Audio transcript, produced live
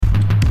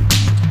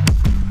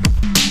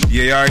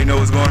Yeah, you already know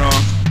what's going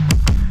on.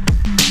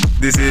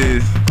 This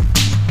is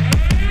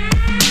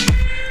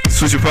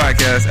Switch Your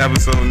Podcast,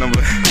 episode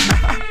number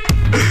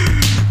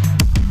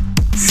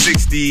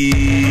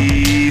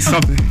 60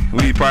 something.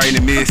 We probably in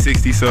the mid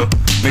 60s, so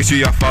make sure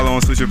y'all follow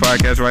on Switch Your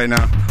Podcast right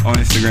now on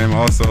Instagram.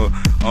 Also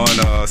on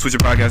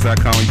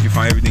switchyourpodcast.com, where you can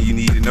find everything you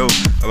need to know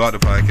about the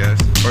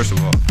podcast. First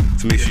of all,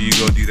 so make sure you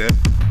go do that.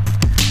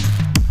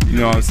 You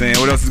know what I'm saying?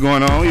 What else is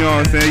going on? You know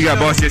what I'm saying? You got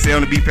Boss Jet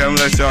on the beat pad. I'm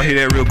gonna let y'all hear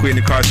that real quick in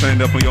the car, turn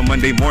it up on your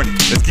Monday morning.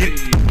 Let's get it.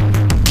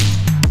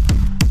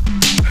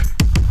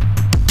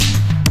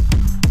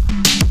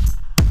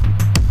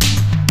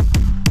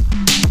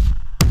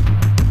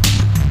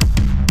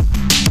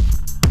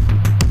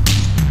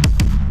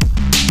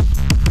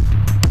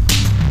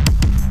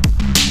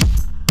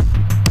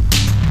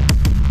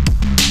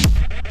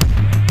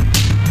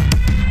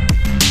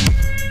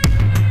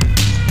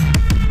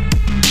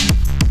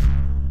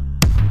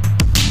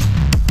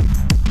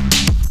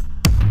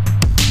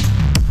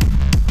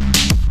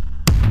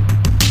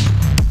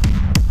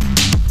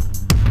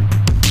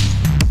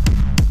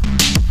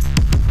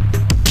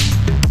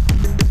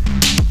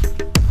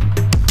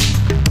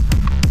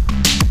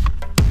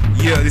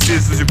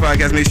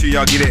 Podcast, make sure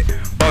y'all get it.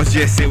 Boss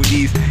Jet with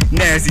these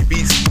nasty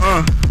beats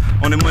on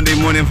the Monday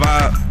morning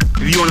vibe.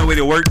 If you on the way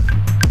to work,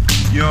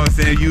 you know what I'm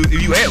saying? If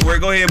you at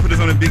work, go ahead and put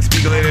this on a big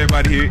speaker, let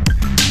everybody hear it.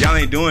 Y'all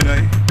ain't doing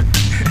nothing.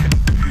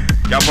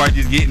 Y'all probably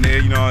just getting there,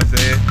 you know what I'm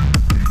saying?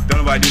 Don't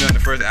nobody do nothing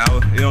the first hour.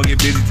 They don't get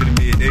busy till the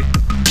midday.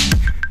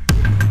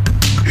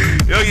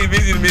 You don't get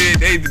busy the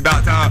midday, it's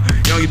about time.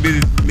 You don't get busy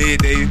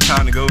midday, it's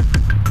time to go.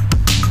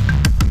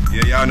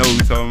 Yeah, y'all know what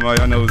we talking about.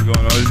 Y'all know what's going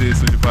on. This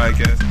is Switch Your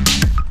Podcast.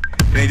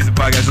 It ain't just a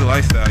podcast, it's a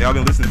lifestyle. Y'all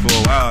been listening for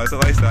a while. It's a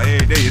lifestyle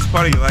every day. It's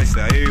part of your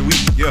lifestyle every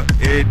week. Yeah,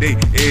 every day,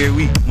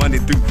 every week. Monday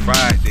through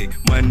Friday.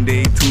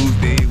 Monday,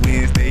 Tuesday,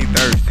 Wednesday,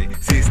 Thursday.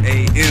 6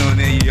 a.m.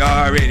 and you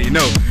already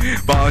know.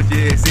 Boss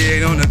Jet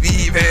said on the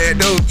beat pad,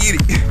 don't get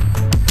it. Get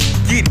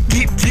it, get it,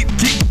 get it,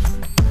 get it.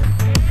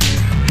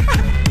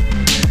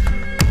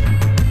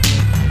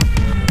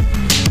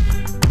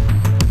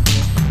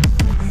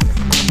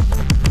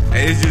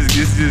 Hey, it's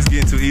just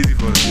getting too easy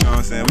for us, you know what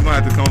I'm saying? We're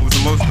gonna have to come up with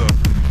some more stuff.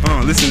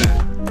 Listen to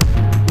that.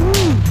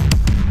 Woo.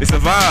 It's a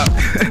vibe.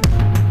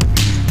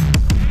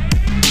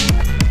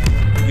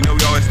 You know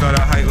we always start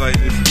out hype like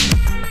this.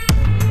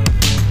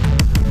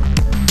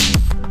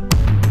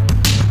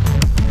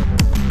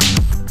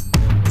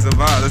 It's a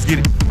vibe. Let's get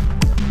it.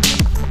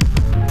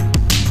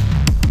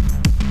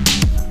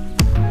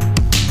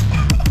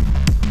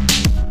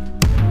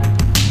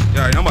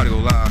 Alright, I'm about to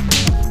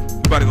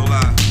go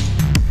live.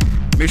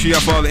 Make sure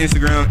y'all follow the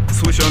Instagram,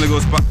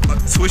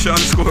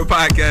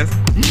 Swisher_podcast.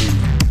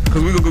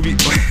 Cause we gonna be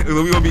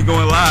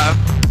going live.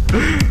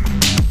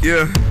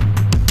 Yeah.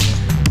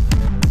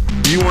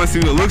 If you want to see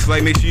what it looks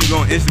like, make sure you go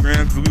on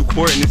Instagram, cause we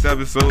recording this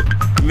episode.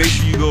 Make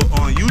sure you go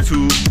on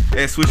YouTube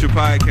at Switch Your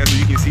Podcast so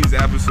you can see this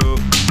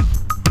episode.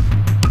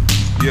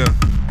 Yeah.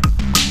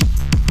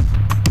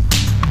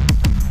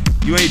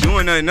 You ain't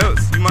doing nothing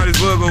else. You might as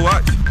well go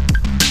watch.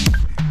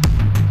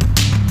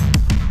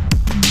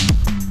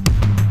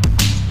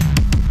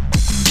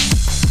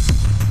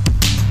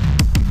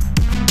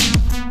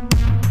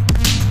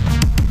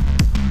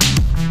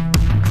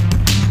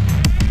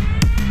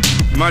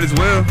 Might as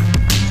well.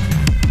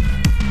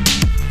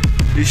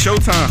 It's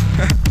showtime.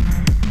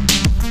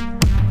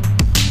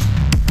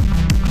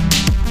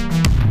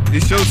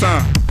 It's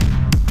showtime.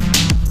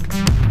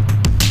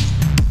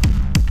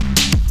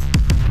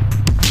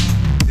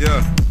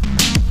 Yeah.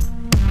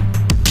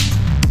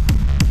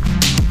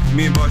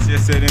 Me and Boss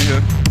Jet in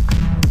here.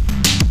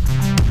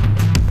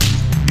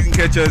 You can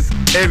catch us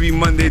every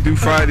Monday through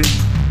Friday.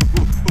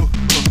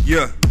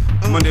 Yeah.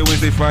 Monday,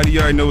 Wednesday, Friday. You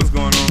already know what's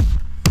going on.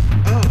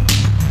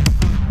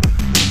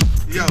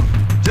 Yo,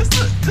 just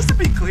to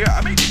be clear,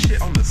 I make this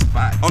shit on the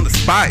spot. On the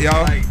spot,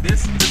 y'all. Like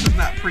this is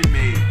not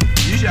pre-made.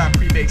 Usually I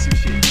pre-make some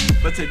shit,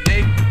 but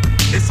today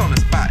it's on the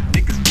spot.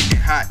 Niggas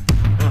getting hot.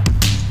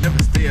 Never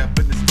stay up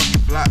in this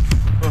fucking block.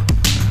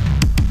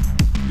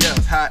 Yeah,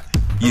 it's hot.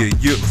 Yeah.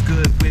 What's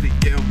good with it?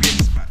 Yeah, we in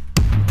the spot.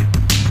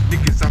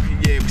 Niggas out here,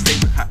 yeah, we stay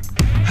hot.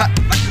 Hot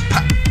like a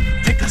pot.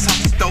 Take us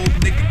off the stove,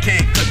 nigga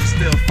can't cut the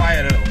still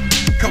fire though.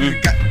 Cause we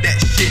got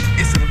that shit,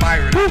 it's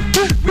environment.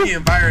 We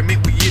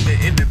environment, we in the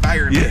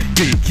environment. Yeah.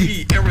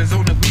 We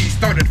Arizona, we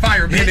started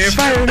fire, bitch.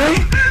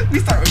 We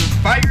started with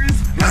fires.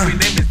 My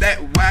name is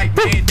that white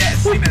man that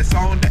sing that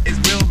song that is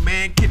real,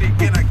 man. Kid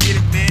again, I get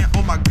it, man.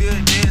 Oh my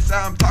goodness,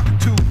 I'm talking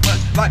too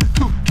much like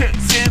Toucan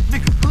Sam,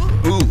 nigga.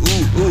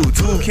 Ooh,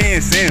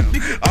 Toucan Sam.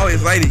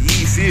 Always like to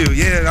eat cereal,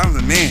 yeah, I'm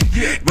the man.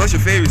 What's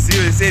your favorite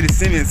cereal? They say the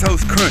Cinnamon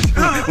Toast Crunch.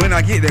 When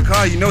I get the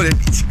car, you know that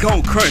bitch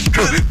gon' crunch.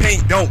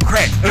 Paint don't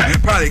crack,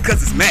 probably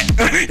cause it's matte.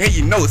 And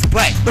you know it's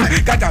black,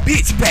 got that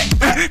bitch back.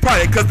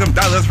 Probably cause them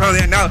dollars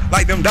running out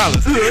like them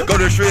dollars. Go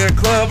to the shred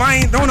club, I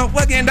ain't throwing no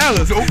fucking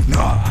dollars.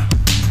 Nah.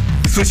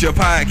 Switch Your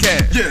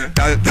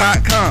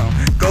Podcast.com.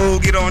 Go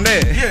get on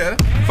that. Yeah.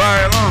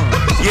 fire alarm.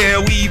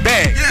 Yeah, we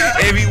back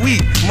every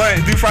week,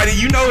 Monday through Friday.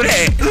 You know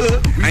that.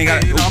 We I ain't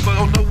got all but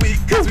on the week,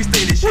 cause we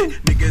stay this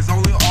shit. Niggas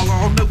only all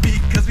on the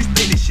week, cause we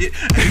stay this shit.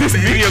 This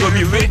video gonna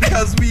be lit.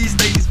 Cause we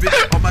stay this bitch.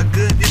 Oh my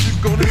goodness, you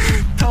gonna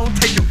don't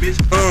take a bitch.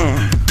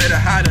 Better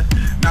hide her,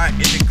 not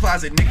in the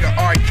closet, nigga.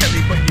 R.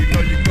 Kelly, but you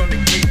know you're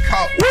gonna get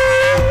caught.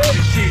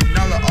 This shit,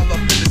 all up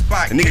in the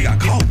spot. The nigga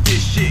got caught.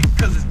 This shit,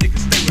 cause this nigga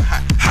stay with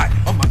hot.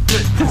 Oh my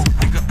goodness,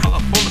 nigga, all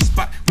up on the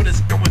spot. What is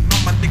going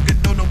on, my nigga?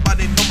 No,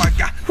 nobody know my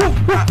guy.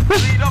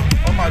 Really though,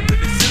 oh my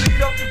goodness, silly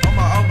though.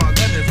 Oh my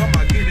goodness, oh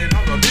my goodness,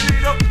 oh my really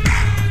though.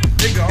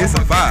 Nigga, it's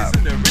a vibe.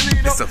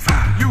 It's a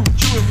vibe. You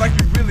chewing like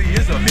you really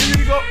is a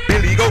Billy go.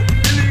 Billy go.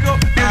 Billy go.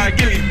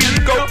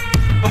 Billy go.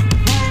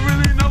 Who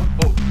really know?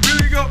 Oh,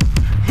 Billy go.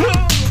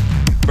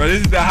 Bro,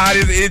 this is the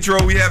hottest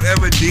intro we have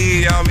ever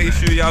did. Y'all make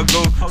sure y'all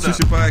go switch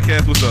your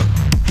podcast. What's up?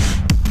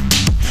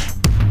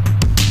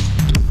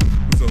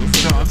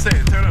 What's up? No, I'm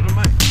saying turn up the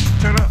mic.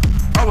 Turn up.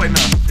 Oh wait,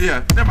 no.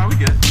 Yeah, never mind. We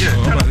good. Yeah,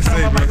 turn up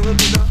my mic a little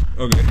bit though.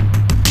 Okay.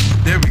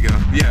 There we go.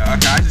 Yeah,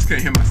 okay. I just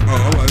couldn't hear myself. Oh,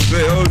 I'm about to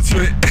say, oh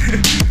shit.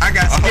 I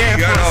got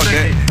scared for a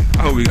second.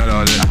 I hope we got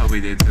all that. I hope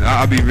we did too.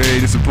 I'll be very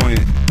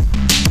disappointed.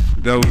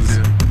 That was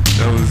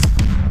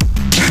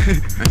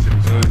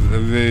a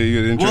very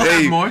good intro. We'll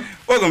have more.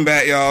 Welcome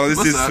back, y'all. This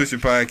What's is up? Switch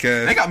Your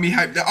Podcast. They got me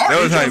hyped. That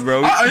was hype,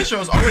 bro. Our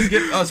intros always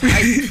get us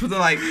hyped for the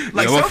like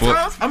Yeah,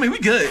 sometimes. I mean, we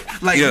good.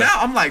 Like now,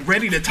 I'm like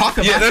ready to talk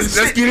about. Yeah, let's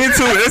get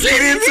into it. Let's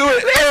get into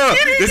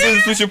it. This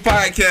is Switch Your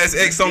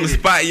Podcast. X on the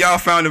spot. Y'all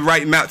found the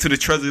right map to the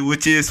treasure,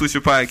 which is Switch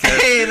Your Podcast.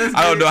 Hey,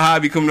 I don't know how I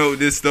be coming up with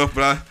this stuff,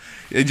 but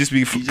it just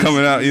be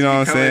coming out. You know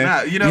what I'm saying?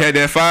 Out, you know? We had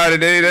that fire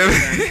today.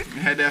 We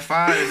had that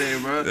fire today,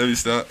 bro. Let me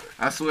stop.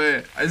 I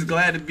swear, I'm just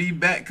glad to be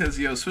back because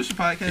Switch Your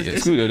Podcast. Yeah,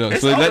 it's so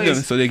let them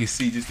so they can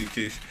see just in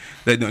case.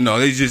 No,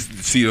 they just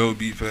see the old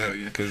beat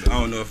because I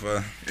don't know if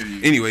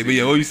anyway, but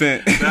yeah, what you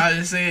saying? But I was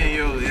just saying,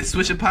 it's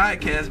Switch Your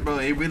Podcast, bro.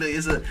 It really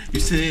is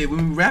you said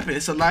when we rapping,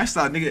 it's a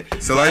lifestyle, nigga.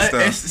 It's a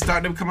lifestyle. It's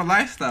starting to become a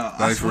lifestyle.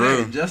 Like, I swear,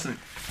 for real. Justin.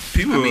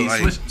 People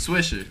like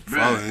Swisher,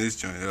 following this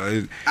joint.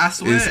 I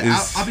swear,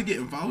 I'll be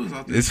getting followers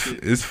out this shit.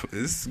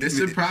 It's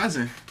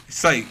surprising.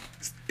 It's like,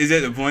 is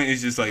at the point?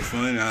 It's just like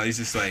fun. It's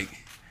just like,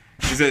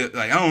 is it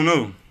like I don't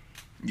know.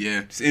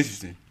 Yeah, it's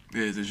interesting.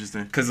 Yeah, it's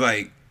interesting. Cause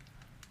like,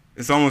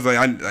 it's almost like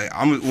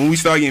I'm when we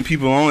start getting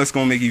people on, it's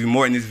gonna make even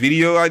more. In this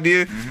video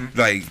idea,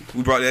 like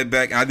we brought that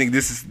back. I think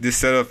this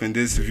setup and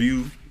this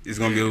view is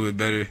gonna be a little bit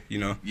better. You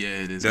know.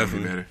 Yeah, it is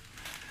definitely better.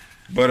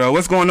 But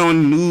what's going on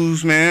in the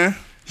news, man?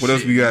 What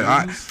else we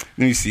got? Let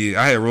me see.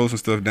 I had wrote some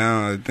stuff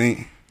down. I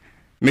think.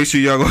 Make sure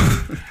y'all go.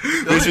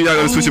 Make sure y'all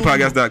go to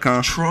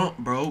switchyourpodcast.com. Trump,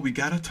 bro. We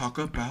gotta talk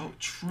about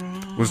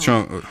Trump. What's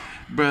Trump?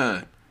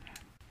 Bruh.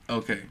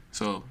 Okay,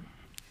 so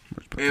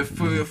if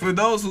for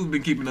those who've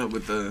been keeping up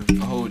with the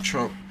whole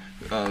Trump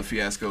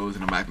fiascos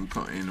and the Michael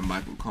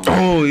Cohen.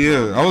 Oh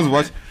yeah, I was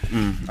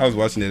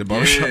watching it at the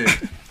barbershop.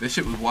 Yeah, that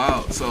shit was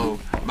wild. So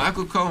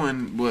Michael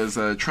Cohen was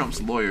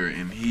Trump's lawyer,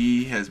 and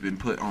he has been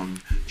put on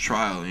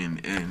trial,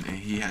 and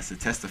he has to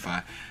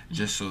testify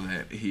just so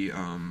that he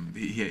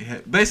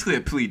had basically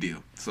a plea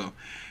deal. So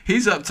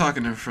he's up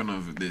talking in front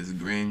of this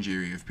grand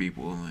jury of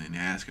people and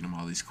asking them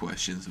all these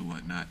questions and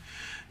whatnot.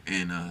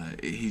 And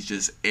he's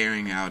just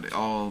airing out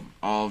all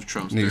of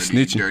Trump's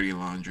dirty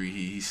laundry.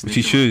 He's snitching.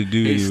 He should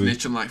do. He's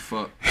snitching like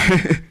fuck.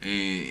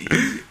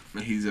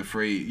 And he's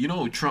afraid. You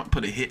know, Trump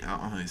put a hit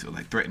out on him, so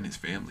like threaten his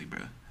family, bro.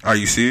 Are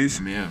you serious?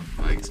 Yeah,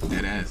 like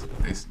dead ass.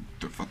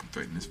 They fucking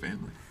threaten his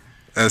family.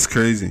 That's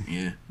crazy.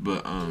 Yeah,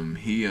 but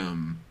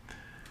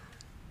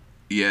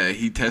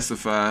he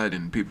testified,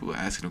 and people were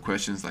asking him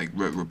questions. Like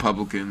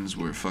Republicans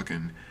were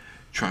fucking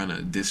trying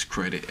to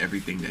discredit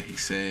everything that he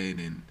said,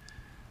 and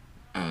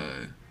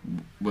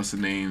what's the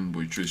name?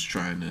 We're just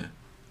trying to.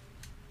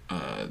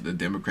 The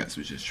Democrats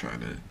were just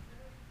trying to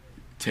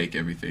take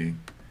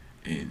everything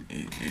and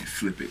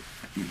flip it.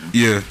 You know.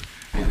 Yeah.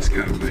 They just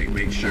gotta like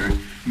make sure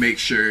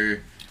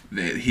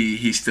that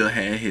he still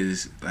had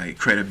his like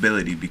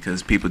credibility,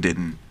 because people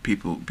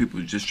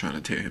were just trying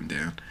to tear him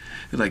down.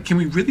 They're like, can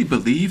we really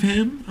believe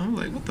him? I'm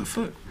like, what the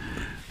fuck?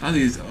 All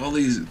these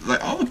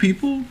like all the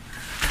people.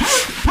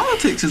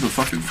 Politics is a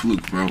fucking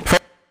fluke, bro.